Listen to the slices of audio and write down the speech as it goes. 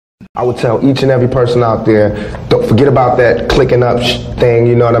I would tell each and every person out there, don't forget about that clicking up thing,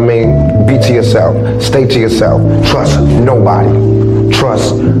 you know what I mean? Be to yourself, stay to yourself, trust nobody,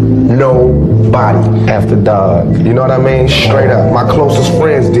 trust nobody after dog, you know what I mean? Straight up, my closest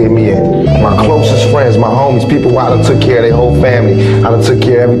friends did me in, my closest friends, my homies, people who I done took care of their whole family, I done took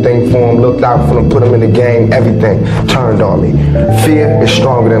care of everything for them, looked out for them, put them in the game, everything, turned on me. Fear is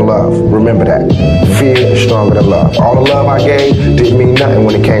stronger than love, remember that. Fear is stronger than love. All the love I gave didn't mean nothing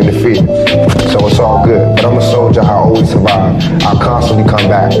when it came to fear. So it's all good. But I'm a soldier, I always survive. I'll constantly come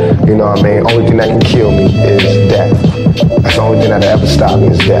back. You know what I mean? Only thing that can kill me is death. That's the only thing that'll ever stop me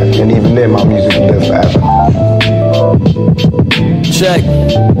is death. And even then, my music will live forever. Check.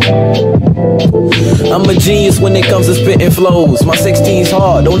 I'm a genius when it comes to spitting flows. My 16's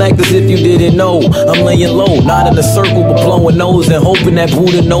hard, don't act as if you didn't know. I'm laying low, not in a circle but blowing nose and hoping that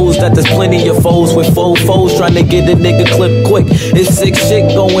Buddha knows that there's plenty of foes with foes trying to get a nigga clip quick. It's sick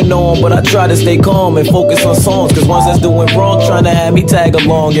shit going on, but I try to stay calm and focus on songs, cause ones that's doing wrong trying to have me tag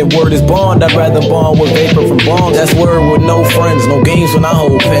along. And word is bond, I'd rather bond with vapor from bombs. That's word with no friends, no games when I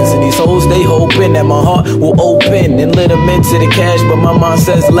hold pens. And these hoes, they hoping that my heart will open and let them into the cash, but my mind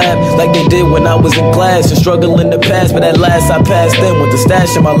says laugh like they did when I was in class and struggle in the past, but at last I passed them with the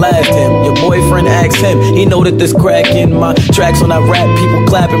stash in my last hymn. Your boyfriend asked him, he know that there's crack in my tracks when I rap. People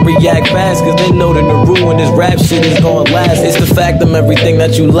clap and react fast, cause they know that the ruin this rap shit is gonna last. It's the fact I'm everything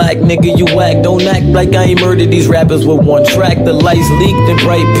that you lack, nigga, you whack. Don't act like I ain't murdered these rappers with one track. The lights leaked and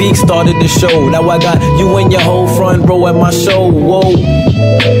Bright Peak started the show. Now I got you and your whole front row at my show, whoa.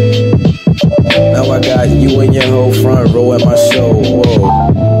 Now I got you and your whole front row at my show, whoa.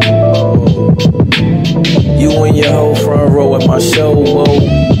 You and your whole front row at my show, whoa, whoa.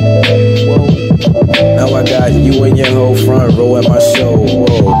 Now I got you and your whole front row at my show, whoa,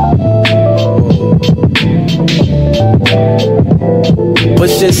 whoa. But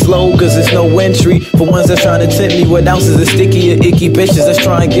shit slow, cause it's no entry for ones that's trying to tempt me with ounces of sticky or icky bitches that's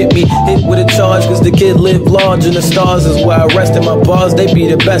trying to get me hit with a charge, cause the kid live large and the stars is where I rest. In my bars, they be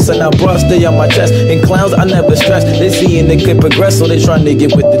the best, and I brought stay on my chest. And clowns, I never stress, they seeing they could progress, so they trying to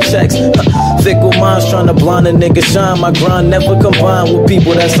get with the checks. Fickle minds trying to blind a nigga shine. My grind never combined with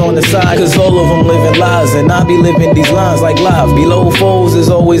people that's on the side, cause all of them living lies, and I be living these lines like live. Below foes is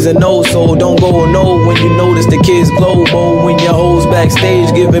always a no, so don't go no when you notice the kids glow. Bo when your hoes backstage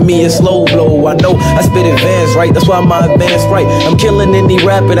giving me a slow blow. I know I spit advanced, right? That's why my advanced right. I'm killing any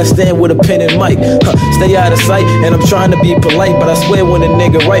rapper that stand with a pen and mic. Stay out of sight, and I'm trying to be polite, but I swear when a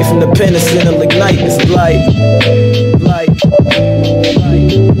nigga write from the pen, it'll ignite. It's light.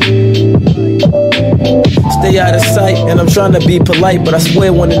 Stay out of sight, and I'm trying to be polite, but I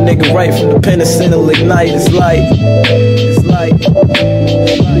swear when a nigga write from the pen, it'll ignite. It's light. It's light.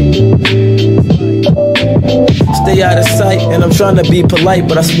 Stay out of sight, and I'm trying to be polite,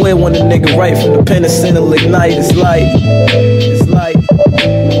 but I swear when a nigga write from the pen, it'll ignite. It's light. It's light.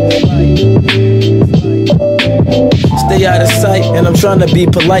 Stay out of sight, and I'm trying to be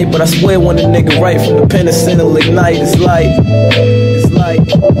polite, but I swear when a nigga write from the pen, it'll ignite. It's light. It's light.